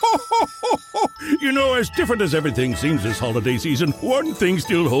You know, as different as everything seems this holiday season, one thing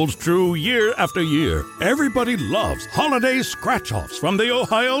still holds true year after year. Everybody loves holiday scratch-offs from the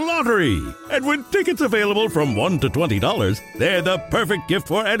Ohio Lottery. And with tickets available from $1 to $20, they're the perfect gift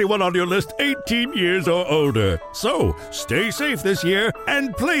for anyone on your list 18 years or older. So, stay safe this year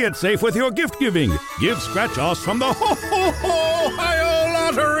and play it safe with your gift giving. Give scratch-offs from the Ohio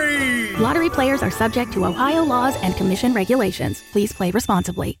Lottery! Lottery players are subject to Ohio laws and commission regulations. Please play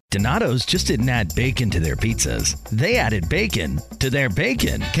responsibly. Donato's just didn't add bacon to their pizzas. They added bacon to their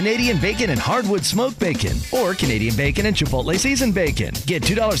bacon. Canadian bacon and hardwood smoked bacon. Or Canadian bacon and Chipotle seasoned bacon. Get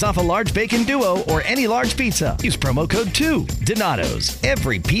 $2 off a large bacon duo or any large pizza. Use promo code 2. Donato's.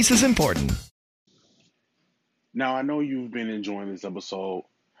 Every piece is important. Now, I know you've been enjoying this episode,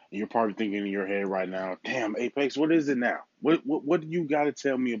 and you're probably thinking in your head right now, damn, Apex, what is it now? What do you got to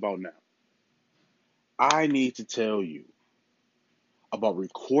tell me about now? I need to tell you about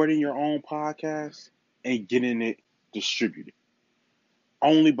recording your own podcast and getting it distributed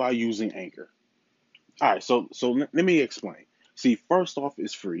only by using Anchor. All right, so let me explain. See, first off,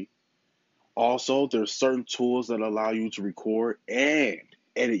 it's free. Also, there's certain tools that allow you to record and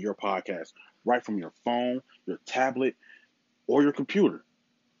edit your podcast right from your phone, your tablet, or your computer.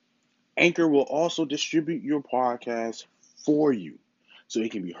 Anchor will also distribute your podcast for you, so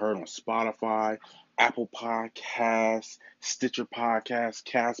it can be heard on Spotify, Apple Podcasts, Stitcher Podcasts,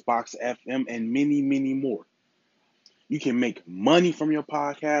 Castbox FM, and many, many more. You can make money from your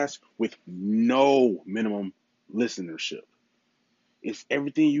podcast with no minimum listenership. It's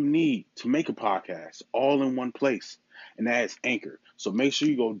everything you need to make a podcast all in one place, and that is Anchor. So make sure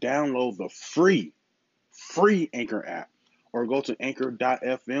you go download the free Anchor app or go to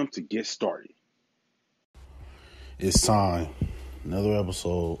anchor.fm to get started. It's time. Another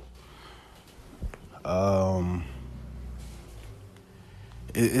episode.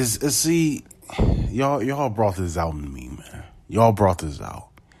 See, y'all brought this out to me, man. Y'all brought this out.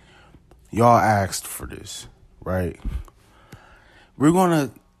 Y'all asked for this, right? We're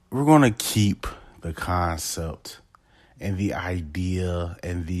gonna keep the concept and the idea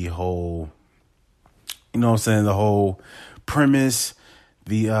and the whole, you know what I'm saying, the whole premise,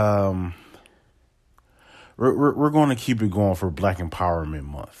 we're going to keep it going for Black Empowerment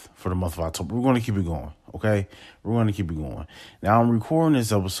Month, for the month of October. We're going to keep it going, okay? We're going to keep it going. Now, I'm recording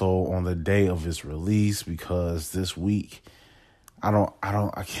this episode on the day of its release because this week, I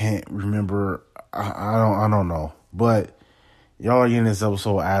can't remember. I don't know. But y'all are getting this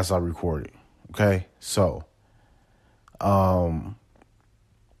episode as I record it, okay? So, we're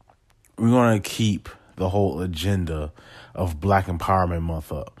going to keep the whole agenda of Black Empowerment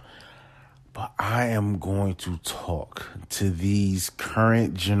Month up. But I am going to talk to these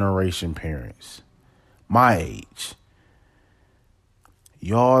current generation parents, my age.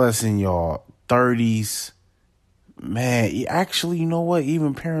 Y'all that's in y'all 30s. Man, actually, you know what?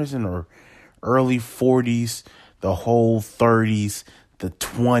 Even parents in their early 40s, the whole 30s, the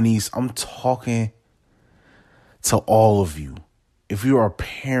 20s. I'm talking to all of you. If you are a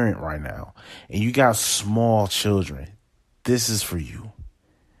parent right now and you got small children, this is for you.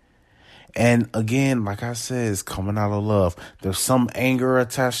 And again, like I said, it's coming out of love. There's some anger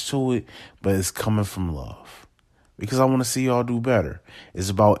attached to it, but it's coming from love. Because I want to see y'all do better. It's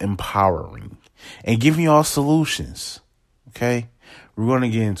about empowering and giving y'all solutions. Okay? We're going to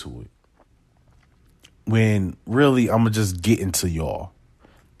get into it. When really, I'm going to just get into y'all.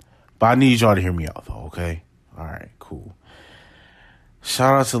 But I need y'all to hear me out, though, okay? All right, cool.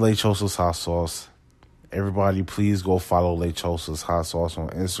 Shout out to Lechosa's Hot Sauce. Everybody, please go follow Lechosa's Hot Sauce on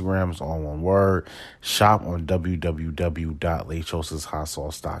Instagram. It's all one word. Shop on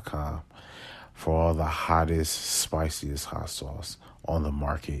www.lechosashotsauce.com for all the hottest, spiciest hot sauce on the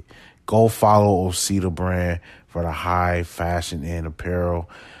market. Go follow Osita brand for the high fashion and apparel.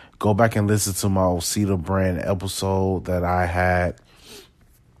 Go back and listen to my Osita brand episode that I had.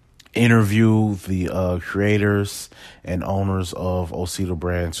 Interview the creators and owners of Osita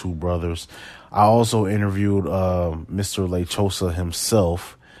brand, two brothers. I also interviewed Mr. Lechosa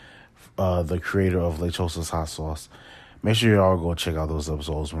himself, the creator of Lechosa's Hot Sauce. Make sure y'all go check out those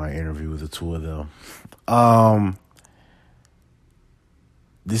episodes when I interview the two of them.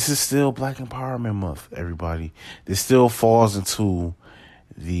 This is still Black Empowerment Month, everybody. This still falls into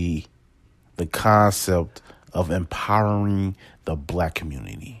the concept of empowering the Black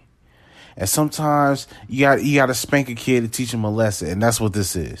community. And sometimes you got to spank a kid to teach him a lesson, and that's what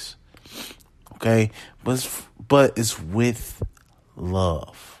this is. Okay? But it's with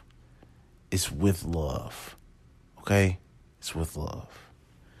love. It's with love. Okay? It's with love.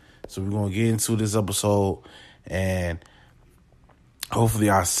 So we're going to get into this episode, and hopefully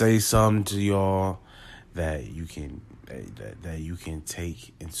I say something to y'all that you can that you can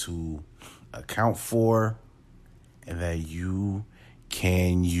take into account for, and that you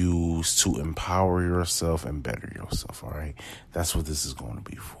can use to empower yourself and better yourself. All right, that's what this is going to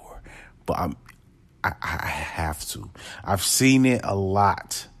be for. But I have to. I've seen it a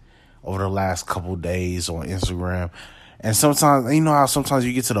lot over the last couple days on Instagram, and sometimes, you know how sometimes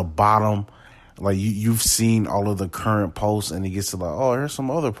you get to the bottom, like you've seen all of the current posts, and it gets to like, oh, here's some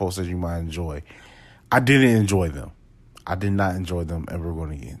other posts that you might enjoy. I didn't enjoy them. I did not enjoy them, and we're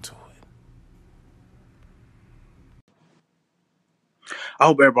going to get into it. I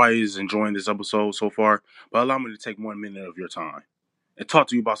hope everybody is enjoying this episode so far, but allow me to take 1 minute of your time and talk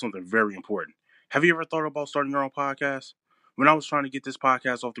to you about something very important. Have you ever thought about starting your own podcast? When I was trying to get this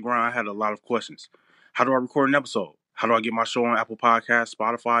podcast off the ground, I had a lot of questions. How do I record an episode? How do I get my show on Apple Podcasts,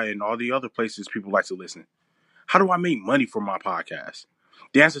 Spotify, and all the other places people like to listen? How do I make money from my podcast?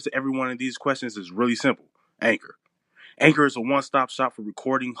 The answer to every one of these questions is really simple: Anchor. Anchor is a one-stop shop for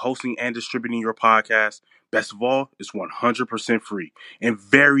recording, hosting, and distributing your podcast. Best of all, it's 100% free and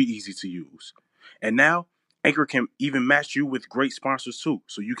very easy to use. And now, Anchor can even match you with great sponsors too,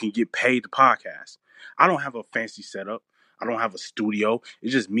 so you can get paid to podcast. I don't have a fancy setup. I don't have a studio.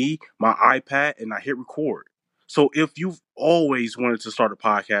 It's just me, my iPad, and I hit record. So if you've always wanted to start a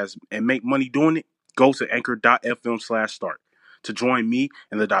podcast and make money doing it, go to anchor.fm/start to join me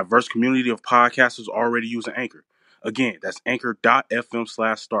and the diverse community of podcasters already using Anchor. Again, that's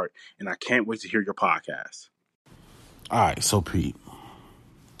anchor.fm/start, and I can't wait to hear your podcast. All right, so Pete,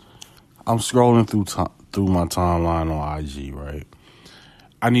 I'm scrolling through my timeline on IG, right?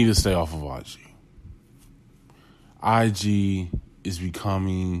 I need to stay off of IG. IG is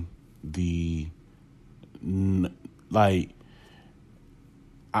becoming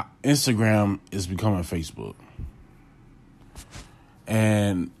Instagram is becoming Facebook.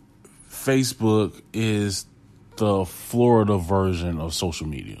 And Facebook is the Florida version of social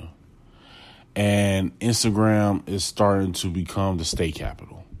media. And Instagram is starting to become the state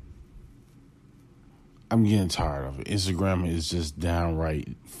capital. I'm getting tired of it. Instagram is just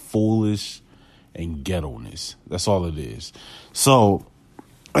downright foolish and ghetto-ness. That's all it is. So,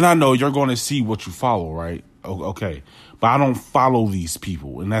 and I know you're going to see what you follow, right? Okay. But I don't follow these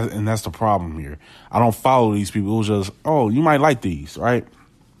people. And that's the problem here. I don't follow these people. It was just, oh, you might like these, right?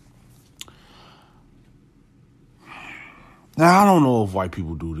 Now, I don't know if white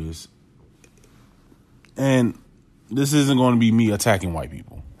people do this. And this isn't going to be me attacking white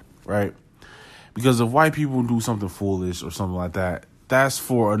people, right? Because if white people do something foolish or something like that, that's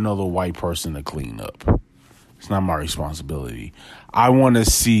for another white person to clean up. It's not my responsibility. I want to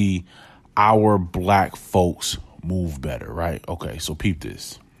see our black folks move better, right? Okay, so peep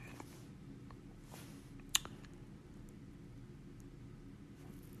this.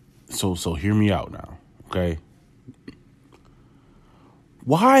 So hear me out now, okay?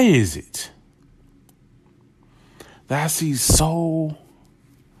 Why is it that I see so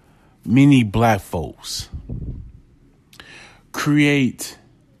many black folks create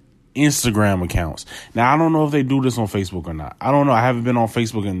Instagram accounts? Now, I don't know if they do this on Facebook or not. I don't know. I haven't been on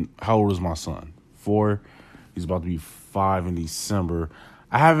Facebook. And how old is my son? 4. He's about to be 5 in December.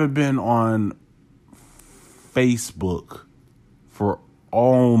 I haven't been on Facebook for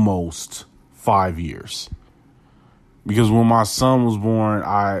almost 5 years. Because when my son was born,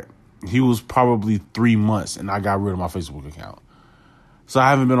 he was probably 3 months and I got rid of my Facebook account. So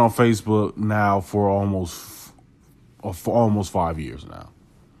I haven't been on Facebook now for almost 5 years now.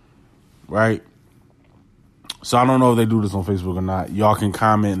 Right? So I don't know if they do this on Facebook or not. Y'all can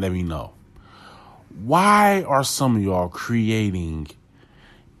comment and let me know. Why are some of y'all creating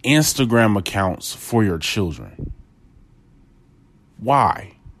Instagram accounts for your children?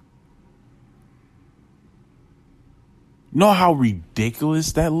 Why? Know how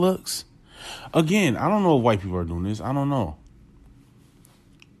ridiculous that looks? Again, I don't know if white people are doing this. I don't know.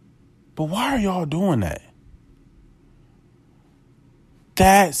 But why are y'all doing that?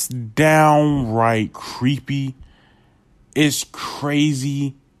 That's downright creepy. It's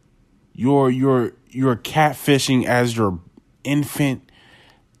crazy. You're catfishing as your infant.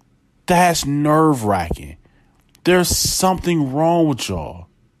 That's nerve-wracking. There's something wrong with y'all.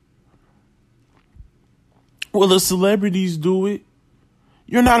 Well, the celebrities do it.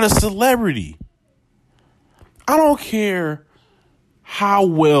 You're not a celebrity. I don't care how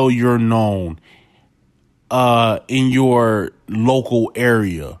well you're known in your local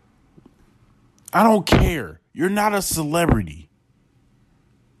area. I don't care. You're not a celebrity.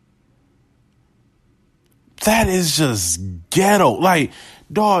 That is just ghetto. Like,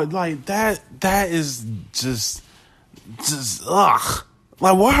 dog, like that is just ugh.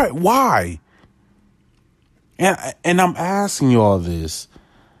 Like, why? And I'm asking you all this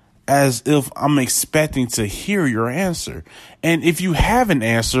as if I'm expecting to hear your answer. And if you have an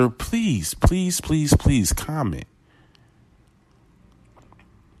answer, please comment.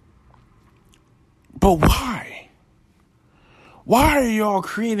 But why? Why are y'all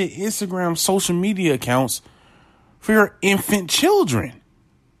creating Instagram social media accounts for your infant children?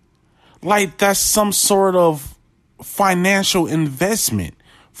 Like that's some sort of financial investment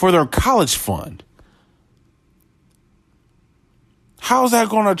for their college fund. How's that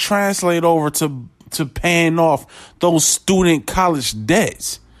going to translate over to paying off those student college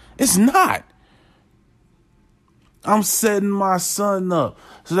debts? It's not. I'm setting my son up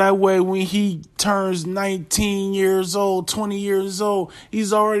so that way when he turns 19 years old, 20 years old,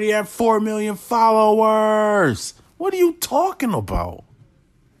 he's already at 4 million followers. What are you talking about?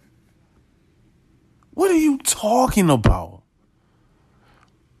 What are you talking about?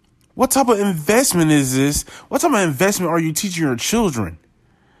 What type of investment is this? What type of investment are you teaching your children?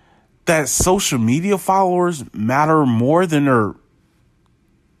 That social media followers matter more than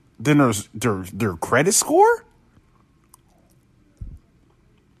their credit score?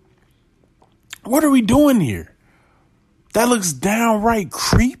 What are we doing here? That looks downright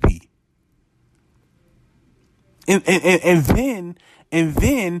creepy. And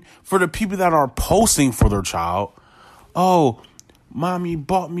then for the people that are posting for their child, oh, mommy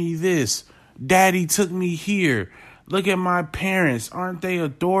bought me this. Daddy took me here. Look at my parents. Aren't they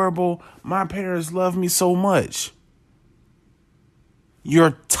adorable? My parents love me so much.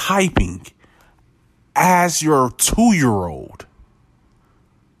 You're typing as your 2-year-old.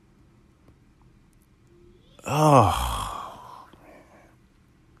 Oh,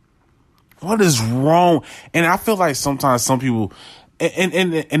 what is wrong? And I feel like sometimes some people,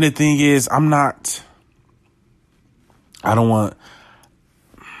 and the thing is, I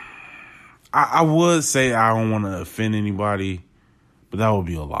would say I don't want to offend anybody, but that would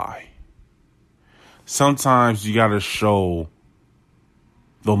be a lie. Sometimes you got to show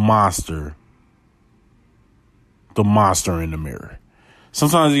the monster in the mirror.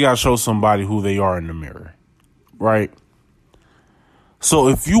 Sometimes you got to show somebody who they are in the mirror, right? So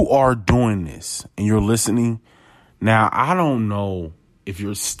if you are doing this and you're listening, now I don't know if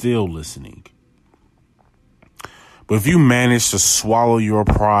you're still listening. But if you manage to swallow your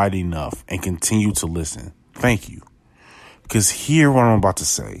pride enough and continue to listen, thank you. Because hear what I'm about to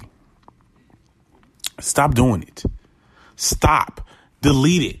say. Stop doing it. Stop.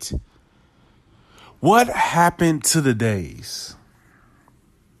 Delete it. What happened to the days?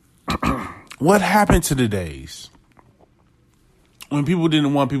 What happened to the days when people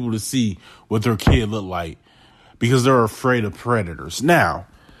didn't want people to see what their kid looked like because they're afraid of predators? Now,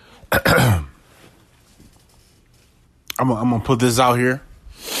 I'm going to put this out here.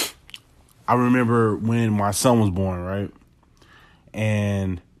 I remember when my son was born, right?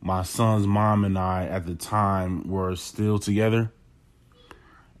 And my son's mom and I at the time were still together.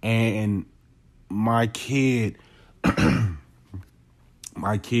 And my kid was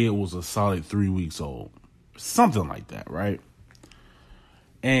a solid 3 weeks old. Something like that, right?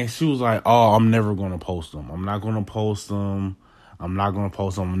 And she was like, oh, I'm never going to post them. I'm not going to post them. I'm not going to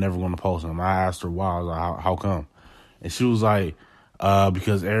post them. I'm never going to post them. I asked her why. I was like, how come? And she was like,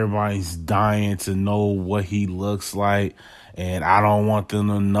 because everybody's dying to know what he looks like, and I don't want them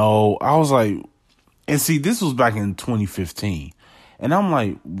to know. I was like, and see, this was back in 2015. And I'm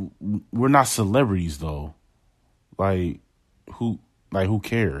like, we're not celebrities, though. Like, who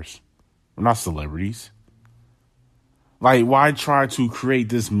cares? We're not celebrities. Like, why try to create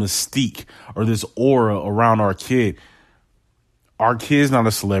this mystique or this aura around our kid? Our kid's not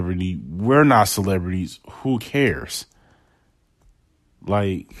a celebrity. We're not celebrities. Who cares?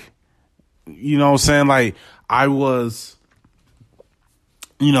 Like, you know what I'm saying? Like, I was,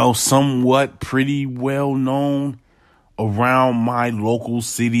 somewhat pretty well known around my local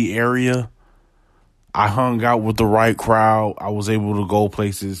city area. I hung out with the right crowd. I was able to go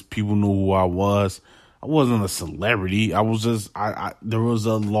places. People knew who I was. I wasn't a celebrity. I was just, there was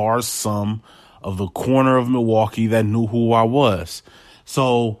a large sum of the corner of Milwaukee that knew who I was.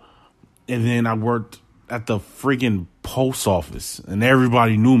 So, and then I worked at the freaking post office and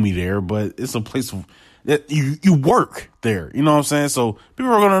everybody knew me there, but it's a place that you work there. You know what I'm saying? So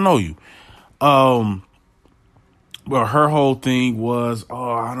people are going to know you. But her whole thing was,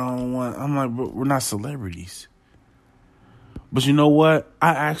 I'm like, we're not celebrities. But you know what?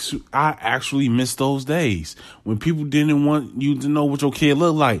 I actually miss those days when people didn't want you to know what your kid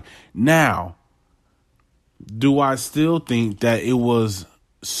looked like. Now, do I still think that it was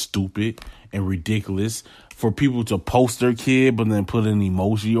stupid and ridiculous for people to post their kid, but then put an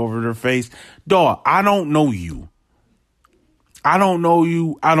emoji over their face. Dog, I don't know you. I don't know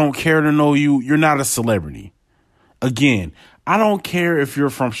you. I don't care to know you. You're not a celebrity. Again, I don't care if you're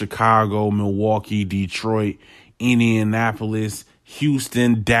from Chicago, Milwaukee, Detroit, Indianapolis,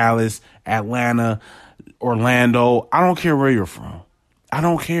 Houston, Dallas, Atlanta, Orlando. I don't care where you're from. I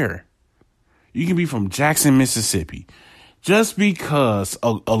don't care. You can be from Jackson, Mississippi. Just because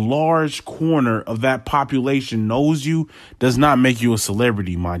a large corner of that population knows you does not make you a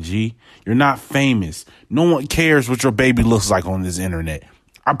celebrity, my G. You're not famous. No one cares what your baby looks like on this internet.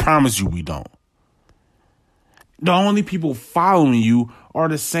 I promise you we don't. The only people following you are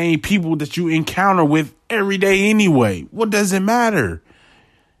the same people that you encounter with every day anyway. What does it matter?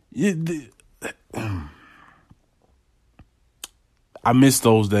 I miss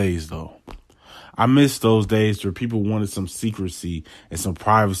those days, though. I miss those days where people wanted some secrecy and some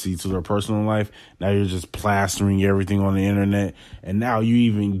privacy to their personal life. Now you're just plastering everything on the internet. And now you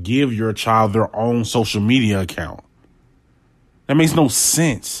even give your child their own social media account. That makes no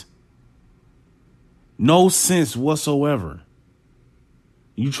sense. No sense whatsoever.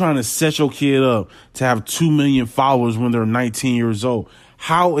 You trying to set your kid up to have 2 million followers when they're 19 years old.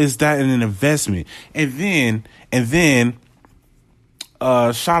 How is that an investment? And then,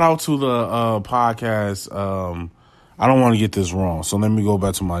 shout out to the podcast. I don't want to get this wrong, so let me go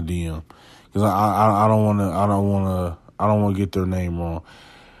back to my DM because I don't want to get their name wrong.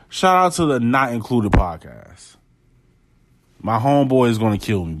 Shout out to the Not Included podcast. My homeboy is going to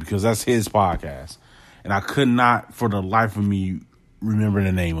kill me because that's his podcast, and I could not, for the life of me, remember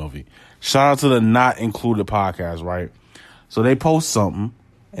the name of it. Shout out to the Not Included podcast, right? So they post something,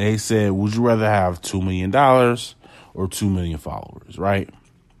 and they said, "Would you rather have $2 million or 2 million followers?" Right?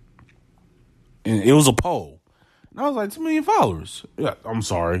 And it was a poll. And I was like, 2 million followers. Yeah, I'm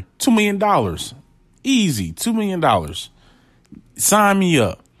sorry. $2 million. Easy. $2 million. Sign me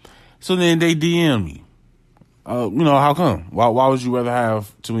up. So then they DM me. How come? Why would you rather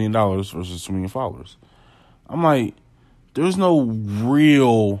have $2 million versus 2 million followers? I'm like, there's no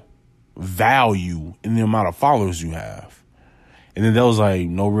real value in the amount of followers you have. And then they was like,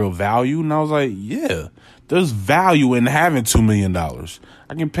 no real value? And I was like, yeah. There's value in having $2 million.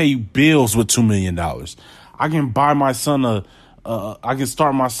 I can pay bills with $2 million. I can buy my son I can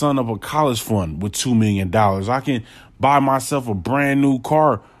start my son up a college fund with $2 million. I can buy myself a brand new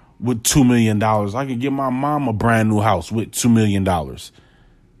car with $2 million. I can get my mom a brand new house with $2 million.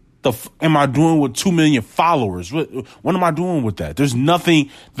 Am I doing with 2 million followers? What am I doing with that? There's nothing.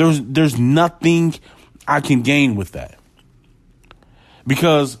 There's nothing I can gain with that.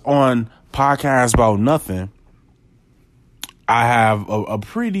 Because on Podcast About Nothing, I have a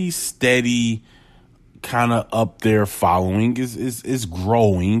pretty steady kind of up there following. Is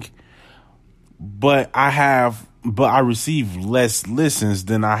growing, but I receive less listens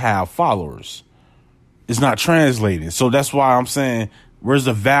than I have followers. It's not translating. So that's why I'm saying, where's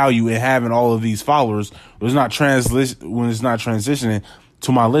the value in having all of these followers when it's not transitioning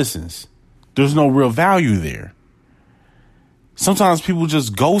to my listens? There's no real value there. Sometimes people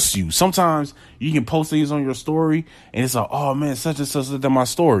just ghost you. Sometimes you can post things on your story and it's like, oh man, such and such looked at my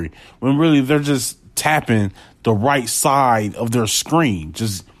story. When really they're just tapping the right side of their screen,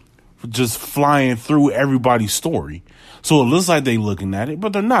 just flying through everybody's story. So it looks like they looking at it,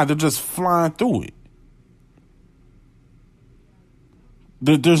 but they're not. They're just flying through it.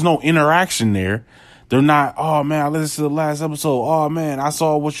 There's no interaction there. They're not, oh man, I listened to the last episode. Oh man, I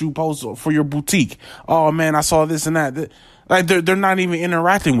saw what you posted for your boutique. Oh man, I saw this and that. Like they're not even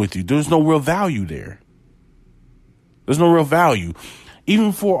interacting with you. There's no real value there. There's no real value.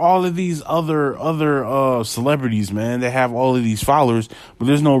 Even for all of these other celebrities, man, they have all of these followers, but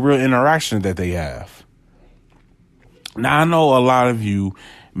there's no real interaction that they have. Now I know a lot of you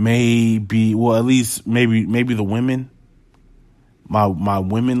may be, well, at least maybe the women, my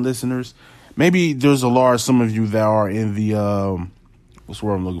women listeners. Maybe there's some of you that are in the what's the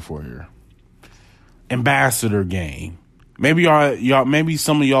word I'm looking for here? Ambassador game. Maybe maybe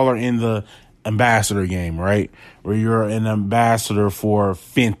some of y'all are in the ambassador game, right? Where you're an ambassador for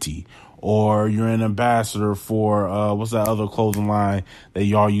Fenty, or you're an ambassador for what's that other clothing line that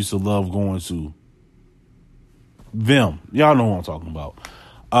y'all used to love going to? Them. Y'all know what I'm talking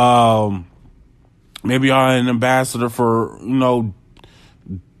about. Maybe y'all are an ambassador for, I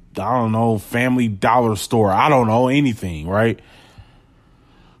don't know, Family Dollar Store. I don't know, anything, right?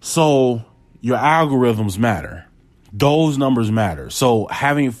 So your algorithms matter. Those numbers matter. So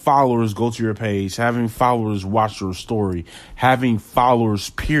having followers go to your page, having followers watch your story, having followers,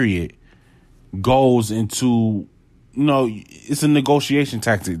 period, goes into, it's a negotiation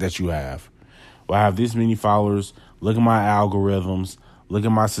tactic that you have. Well, I have this many followers. Look at my algorithms. Look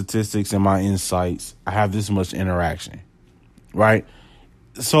at my statistics and my insights. I have this much interaction, right?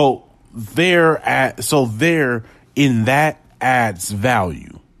 So there in that adds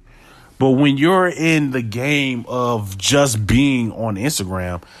value. But when you're in the game of just being on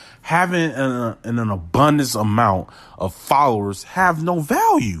Instagram, having an abundance amount of followers have no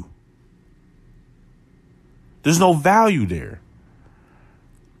value. There's no value there.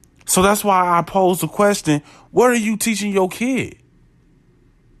 So that's why I pose the question, what are you teaching your kid?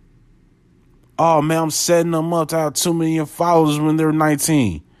 Oh, man, I'm setting them up to have 2 million followers when they're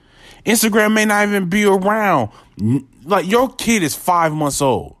 19. Instagram may not even be around. Like, your kid is 5 months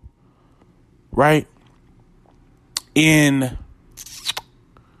old, right? In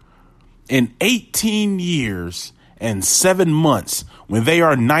 18 years and 7 months, when they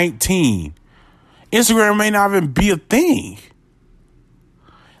are 19, Instagram may not even be a thing.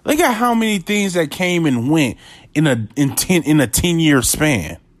 Look at how many things that came and went in a 10-year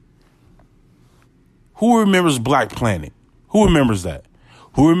span. Who remembers Black Planet? Who remembers that?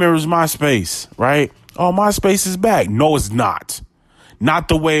 Who remembers MySpace, right? Oh, MySpace is back. No, it's not. Not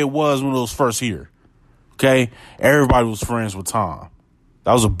the way it was when it was first here. Okay? Everybody was friends with Tom.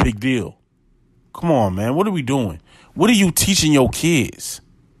 That was a big deal. Come on, man. What are we doing? What are you teaching your kids?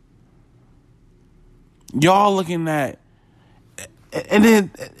 Y'all looking at, and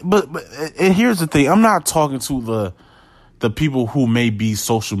then, but here's the thing. I'm not talking to the people who may be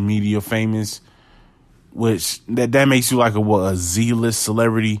social media famous, which that makes you like a Z-list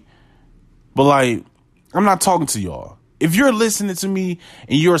celebrity. But like, I'm not talking to y'all. If you're listening to me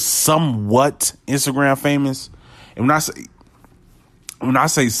and you're somewhat Instagram famous, and when I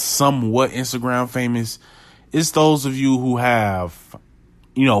say somewhat Instagram famous, it's those of you who have,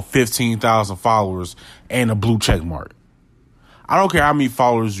 15,000 followers and a blue check mark. I don't care how many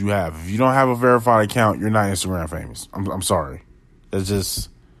followers you have. If you don't have a verified account, you're not Instagram famous. I'm sorry.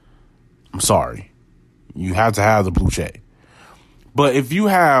 I'm sorry. You have to have the blue check. But if you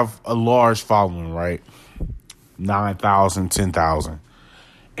have a large following, right? 9,000, 10,000,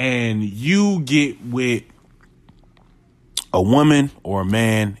 and you get with a woman or a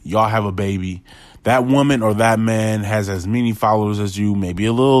man, y'all have a baby. That woman or that man has as many followers as you, maybe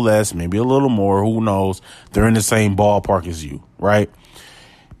a little less, maybe a little more. Who knows? They're in the same ballpark as you, right?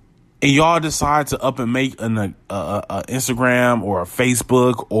 And y'all decide to up and make an Instagram or a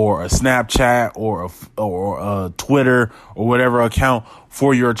Facebook or a Snapchat or a Twitter or whatever account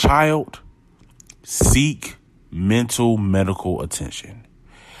for your child. Seek mental medical attention,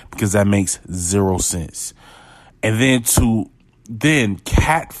 because that makes zero sense. And then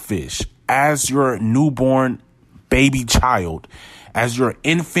catfish as your newborn baby child, as your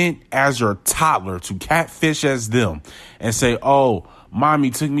infant, as your toddler, to catfish as them and say, oh, mommy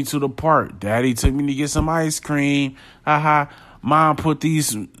took me to the park. Daddy took me to get some ice cream. Mom put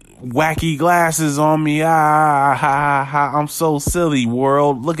these wacky glasses on me. I'm so silly,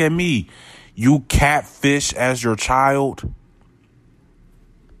 world. Look at me. You catfish as your child.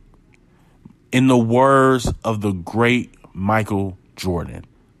 In the words of the great Michael Jordan,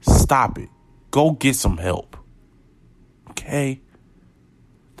 stop it. Go get some help. Okay?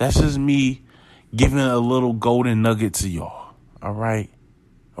 That's just me giving a little golden nugget to y'all. All right?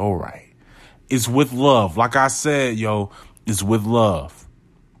 All right. It's with love. Like I said, it's with love.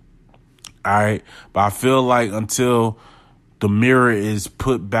 All right? But I feel like until the mirror is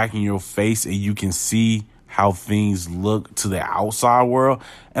put back in your face and you can see how things look to the outside world.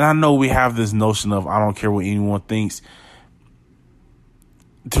 And I know we have this notion of, I don't care what anyone thinks.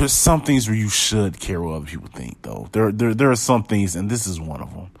 There's some things where you should care what other people think, though. There are some things, and this is one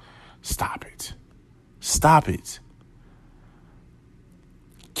of them. Stop it. Stop it.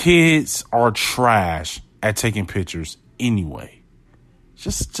 Kids are trash at taking pictures anyway.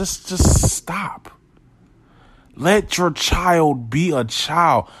 Just stop. Let your child be a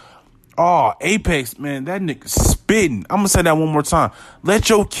child. Oh, Apex, man, that nigga spitting. I'm going to say that one more time. Let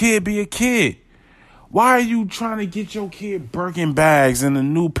your kid be a kid. Why are you trying to get your kid Birkin bags and a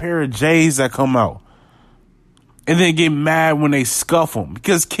new pair of J's that come out? And then get mad when they scuff them?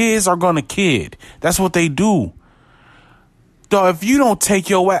 Because kids are going to kid. That's what they do. Though, if you don't take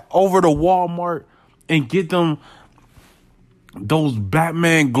your ass over to Walmart and get them those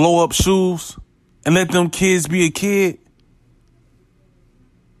Batman glow-up shoes and let them kids be a kid,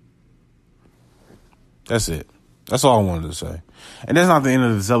 that's it. That's all I wanted to say. And that's not the end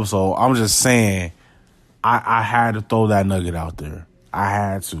of this episode. I'm just saying I had to throw that nugget out there. I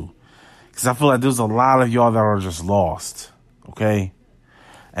had to. Because I feel like there's a lot of y'all that are just lost. Okay?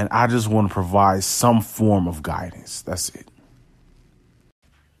 And I just want to provide some form of guidance. That's it.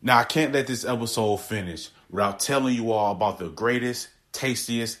 Now, I can't let this episode finish without telling you all about the greatest,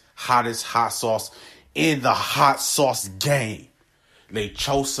 tastiest, hottest hot sauce in the hot sauce game.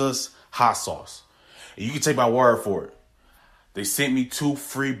 Lechosa's hot sauce. And you can take my word for it. They sent me 2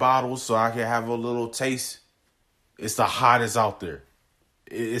 free bottles so I can have a little taste. It's the hottest out there.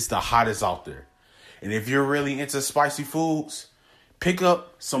 It's the hottest out there. And if you're really into spicy foods, pick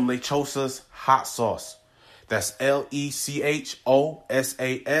up some Lechosa's hot sauce. That's LECHOSAS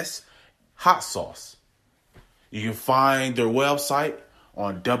hot sauce. You can find their website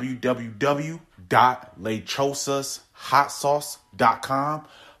on www.lechosashotsauce.com.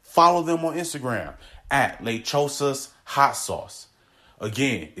 Follow them on Instagram at Lechosas Hot Sauce.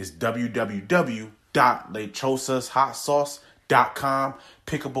 Again, it's www.lechosashotsauce.com.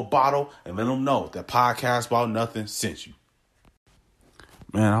 Pick up a bottle and let them know that Podcast About Nothing sent you.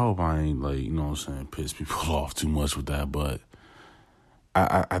 Man, I hope I ain't piss people off too much with that, but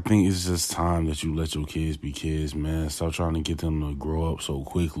I think it's just time that you let your kids be kids, man. Stop trying to get them to grow up so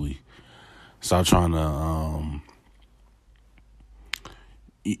quickly. Stop trying to,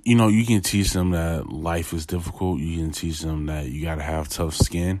 you can teach them that life is difficult. You can teach them that you got to have tough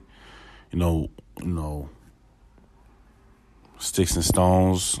skin. Sticks and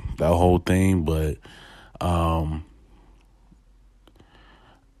stones, that whole thing, but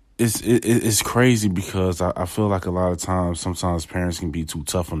It's crazy because I feel like a lot of times, sometimes parents can be too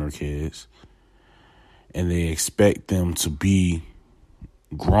tough on their kids and they expect them to be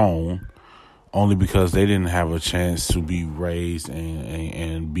grown only because they didn't have a chance to be raised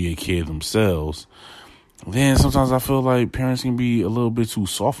and be a kid themselves. Then sometimes I feel like parents can be a little bit too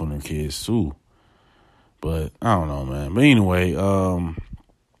soft on their kids too. But I don't know, man. But anyway,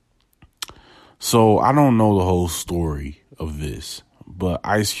 so I don't know the whole story of this. But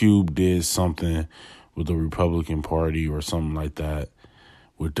Ice Cube did something with the Republican Party or something like that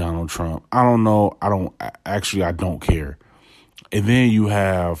with Donald Trump. I don't know. I don't care. And then you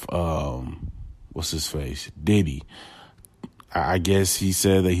have, what's his face? Diddy. I guess he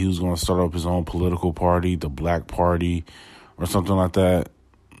said that he was going to start up his own political party, the Black Party or something like that.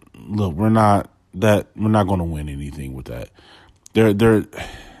 Look, we're not going to win anything with that. I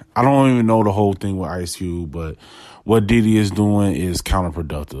don't even know the whole thing with Ice Cube, but what Diddy is doing is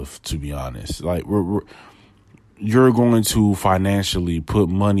counterproductive, to be honest. Like, you're going to financially put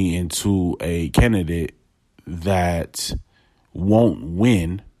money into a candidate that won't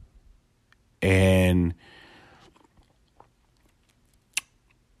win, and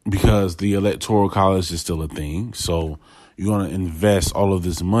because the Electoral College is still a thing, so you're going to invest all of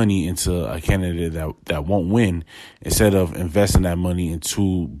this money into a candidate that won't win instead of investing that money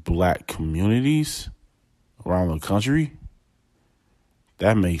into black communities around the country.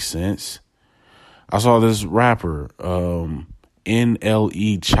 That makes sense. I saw this rapper, NLE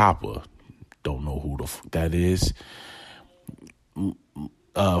Choppa. Don't know who the fuck that is.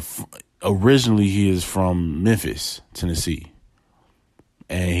 Originally, he is from Memphis, Tennessee.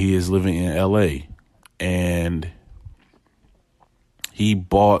 And he is living in LA. And he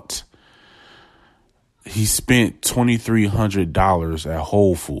spent $2,300 at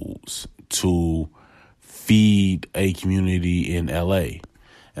Whole Foods to feed a community in LA.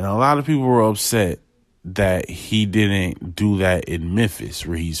 And a lot of people were upset that he didn't do that in Memphis,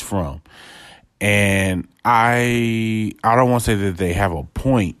 where he's from. And I don't want to say that they have a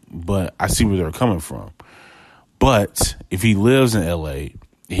point, but I see where they're coming from. But if he lives in LA,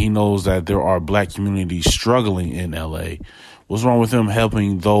 he knows that there are black communities struggling in LA. What's wrong with him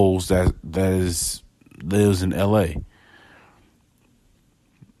helping those that lives in LA?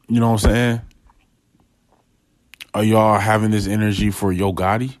 You know what I'm saying? Are y'all having this energy for Yo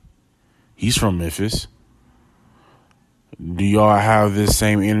Gotti? He's from Memphis. Do y'all have this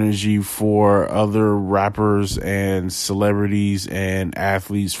same energy for other rappers and celebrities and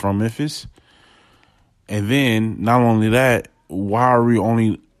athletes from Memphis? And then, not only that, why are we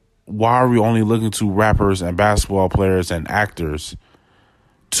only looking to rappers and basketball players and actors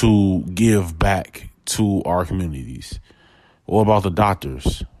to give back to our communities? What about the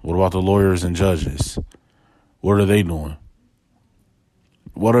doctors? What about the lawyers and judges? What are they doing?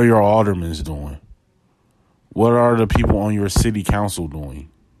 What are your aldermen doing? What are the people on your city council doing?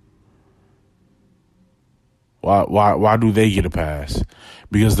 Why do they get a pass?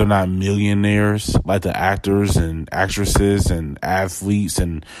 Because they're not millionaires like the actors and actresses and athletes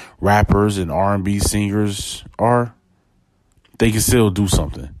and rappers and R&B singers are? They can still do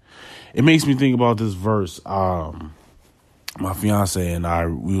something. It makes me think about this verse. My fiance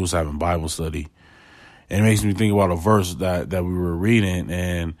and we was having Bible study. And it makes me think about a verse that we were reading,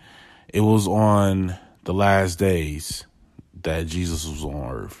 and it was on the last days that Jesus was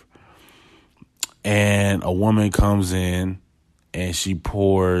on earth. And a woman comes in and she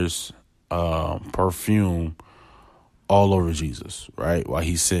pours perfume all over Jesus, right? While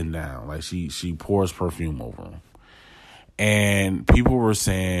he's sitting down. Like she pours perfume over him. And people were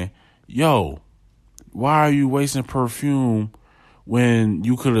saying, yo, why are you wasting perfume when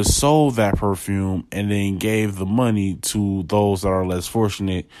you could have sold that perfume and then gave the money to those that are less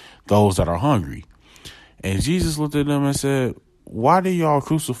fortunate, those that are hungry? And Jesus looked at them and said, why did y'all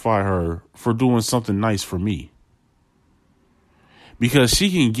crucify her for doing something nice for me? Because she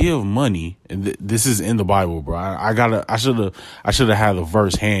can give money, and this is in the Bible, bro. I should have had the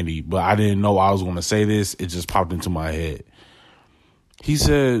verse handy, but I didn't know I was going to say this. It just popped into my head. He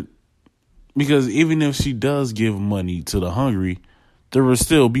said, because even if she does give money to the hungry, there will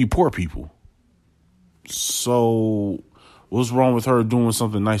still be poor people. So what's wrong with her doing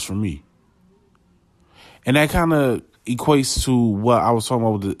something nice for me? And that kind of equates to what I was talking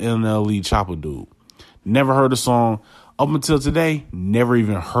about with the NLE Chopper dude. Never heard the song. Up until today, never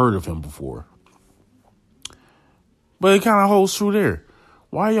even heard of him before. But it kind of holds true there.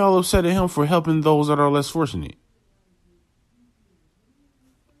 Why are y'all upset at him for helping those that are less fortunate?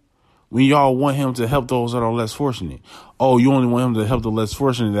 When y'all want him to help those that are less fortunate. Oh, you only want him to help the less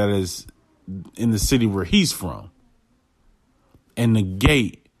fortunate that is in the city where he's from. And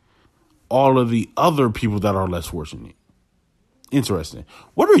negate all of the other people that are less fortunate. Interesting.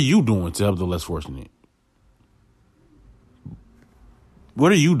 What are you doing to help the less fortunate?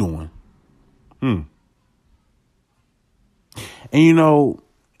 What are you doing? And you know,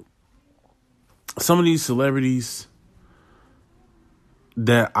 some of these celebrities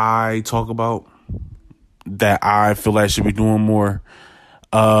that I talk about, that I feel like should be doing more,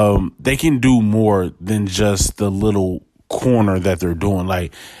 they can do more than just the little corner that they're doing.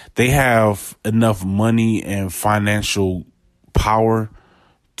 Like, they have enough money and financial power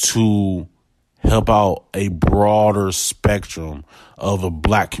to help out a broader spectrum of the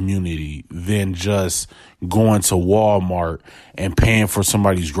black community than just going to Walmart and paying for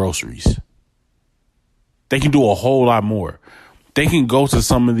somebody's groceries. They can do a whole lot more. They can go to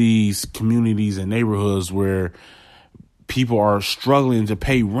some of these communities and neighborhoods where people are struggling to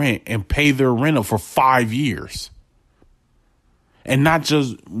pay rent and pay their rent up for 5 years. And not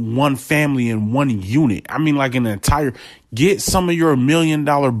just one family in one unit. I mean, like an entire, get some of your $1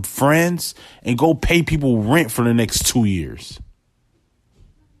 million friends and go pay people rent for the next 2 years.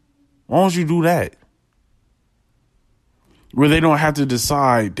 Why don't you do that? Where they don't have to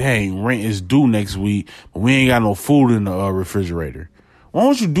decide, dang, rent is due next week, but we ain't got no food in the refrigerator. Why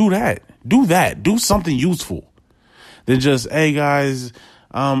don't you do that? Do that. Do something useful. Than just, hey guys,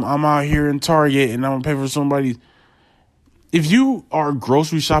 I'm out here in Target and I'm gonna pay for somebody. If you are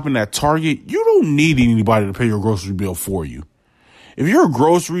grocery shopping at Target, you don't need anybody to pay your grocery bill for you. If you're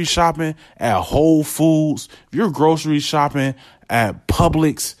grocery shopping at Whole Foods, if you're grocery shopping at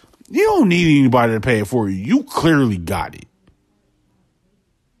Publix, you don't need anybody to pay it for you. You clearly got it.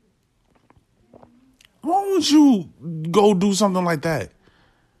 Why won't you go do something like that?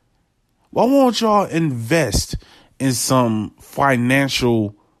 Why won't y'all invest in some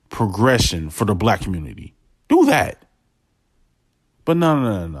financial progression for the black community? Do that. But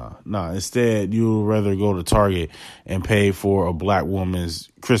no. Instead, you'd rather go to Target and pay for a black woman's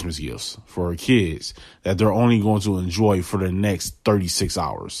Christmas gifts for her kids that they're only going to enjoy for the next 36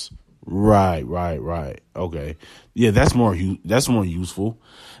 hours. Right. Okay. Yeah, that's more useful.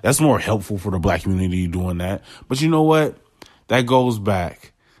 That's more helpful for the black community doing that. But you know what? That goes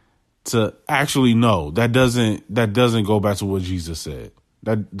back to actually no, that doesn't go back to what Jesus said.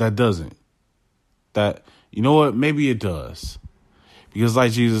 That doesn't. That, you know what? Maybe it does. Because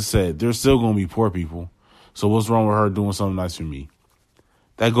like Jesus said, there's still going to be poor people. So what's wrong with her doing something nice for me?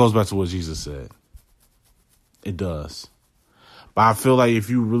 That goes back to what Jesus said. It does. But I feel like if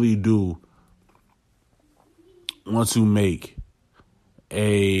you really do want to make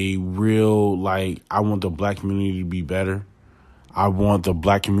a real, like, I want the black community to be better, I want the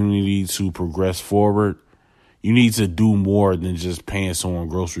black community to progress forward, you need to do more than just paying someone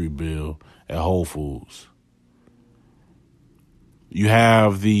grocery bill at Whole Foods. You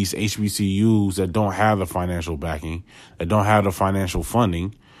have these HBCUs that don't have the financial backing, that don't have the financial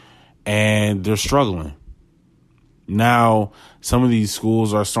funding, and they're struggling. Now, some of these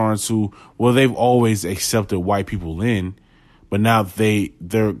schools are starting to, well, they've always accepted white people in, but now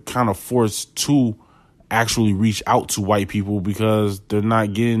they're kind of forced to actually reach out to white people because they're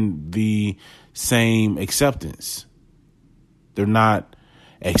not getting the same acceptance. They're not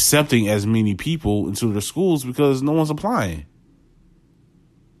accepting as many people into their schools because no one's applying.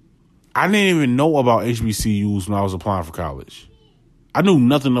 I didn't even know about HBCUs when I was applying for college. I knew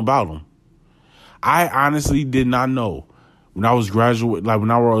nothing about them. I honestly did not know. When I was when I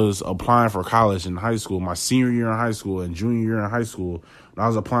was applying for college in high school, my senior year in high school and junior year in high school, when I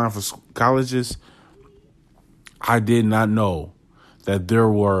was applying for colleges, I did not know that there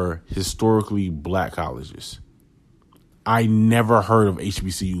were historically black colleges. I never heard of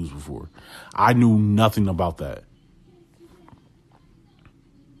HBCUs before. I knew nothing about that.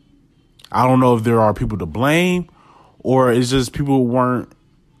 I don't know if there are people to blame, or it's just people weren't,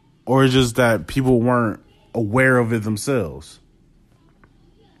 or it's just that people weren't aware of it themselves.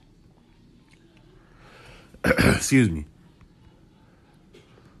 Excuse me.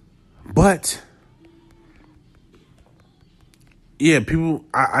 But yeah, people,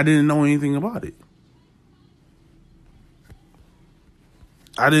 I didn't know anything about it.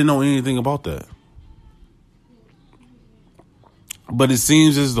 I didn't know anything about that. But it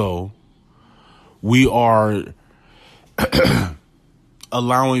seems as though we are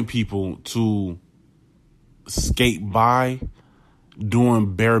allowing people to skate by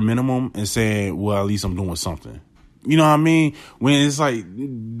doing bare minimum and saying, well, at least I'm doing something. You know what I mean? When it's like,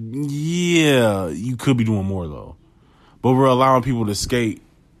 yeah, you could be doing more though. But we're allowing people to skate.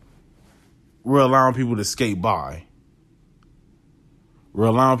 We're allowing people to skate by. We're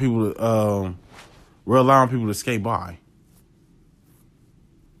allowing people to skate by.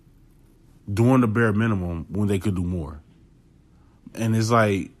 Doing the bare minimum when they could do more. And it's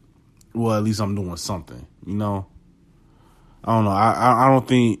like, well, at least I'm doing something, you know? I don't know.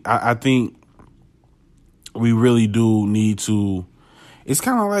 I think we really do need to. It's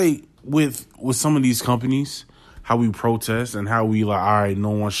kind of like with some of these companies, how we protest and how we like, all right, no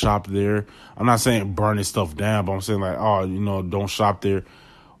one shop there. I'm not saying burning stuff down, but I'm saying like, oh, you know, don't shop there.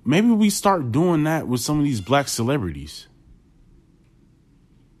 Maybe we start doing that with some of these black celebrities.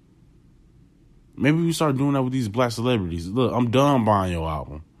 Maybe we start doing that with these black celebrities. Look, I'm done buying your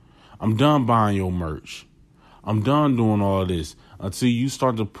album. I'm done buying your merch. I'm done doing all this until you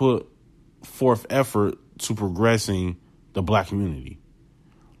start to put forth effort to progressing the black community.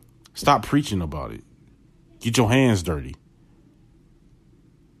 Stop preaching about it. Get your hands dirty.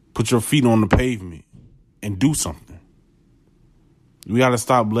 Put your feet on the pavement and do something. We got to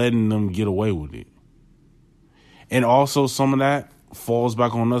stop letting them get away with it. And also some of that falls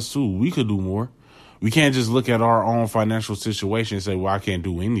back on us too. We could do more. We can't just look at our own financial situation and say, well, I can't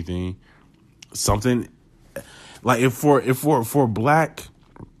do anything. Something like if for black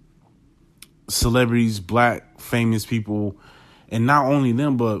celebrities, black famous people, and not only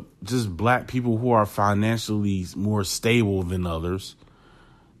them, but just black people who are financially more stable than others,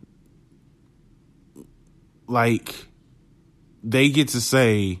 like they get to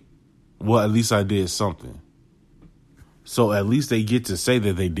say, well, at least I did something. So at least they get to say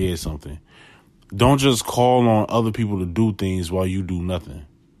that they did something. Don't just call on other people to do things while you do nothing.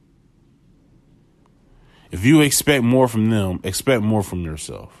 If you expect more from them, expect more from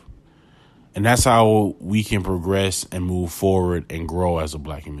yourself. And that's how we can progress and move forward and grow as a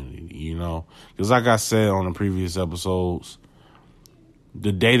black community, you know? Because like I said on the previous episodes,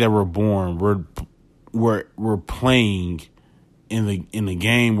 the day that we're born, we're playing in the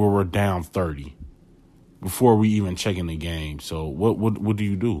game where we're down 30 before we even check in the game. So what do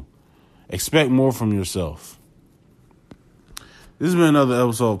you do? Expect more from yourself. This has been another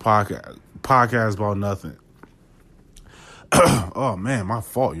episode of podcast about nothing. Oh man, my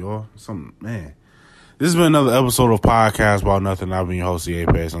fault, y'all. This has been another episode of Podcast About Nothing. I've been your host, the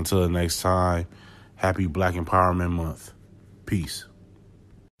Apex. Until the next time, happy Black Empowerment Month. Peace.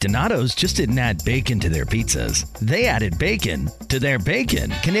 Donato's just didn't add bacon to their pizzas. They added bacon to their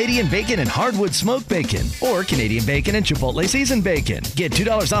bacon. Canadian bacon and hardwood smoked bacon. Or Canadian bacon and Chipotle seasoned bacon. Get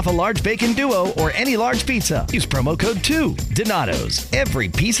 $2 off a large bacon duo or any large pizza. Use promo code 2. Donato's. Every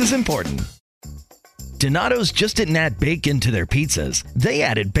piece is important. Donato's just didn't add bacon to their pizzas. They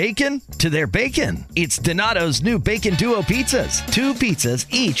added bacon to their bacon. It's Donato's new Bacon Duo pizzas. 2 pizzas,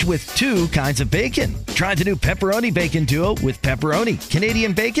 each with 2 kinds of bacon. Try the new Pepperoni Bacon Duo with pepperoni,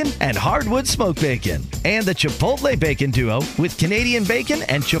 Canadian bacon, and hardwood smoked bacon. And the Chipotle Bacon Duo with Canadian bacon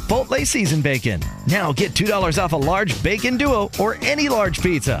and Chipotle seasoned bacon. Now get $2 off a large Bacon Duo or any large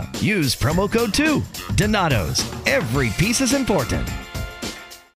pizza. Use promo code 2. Donato's. Every piece is important.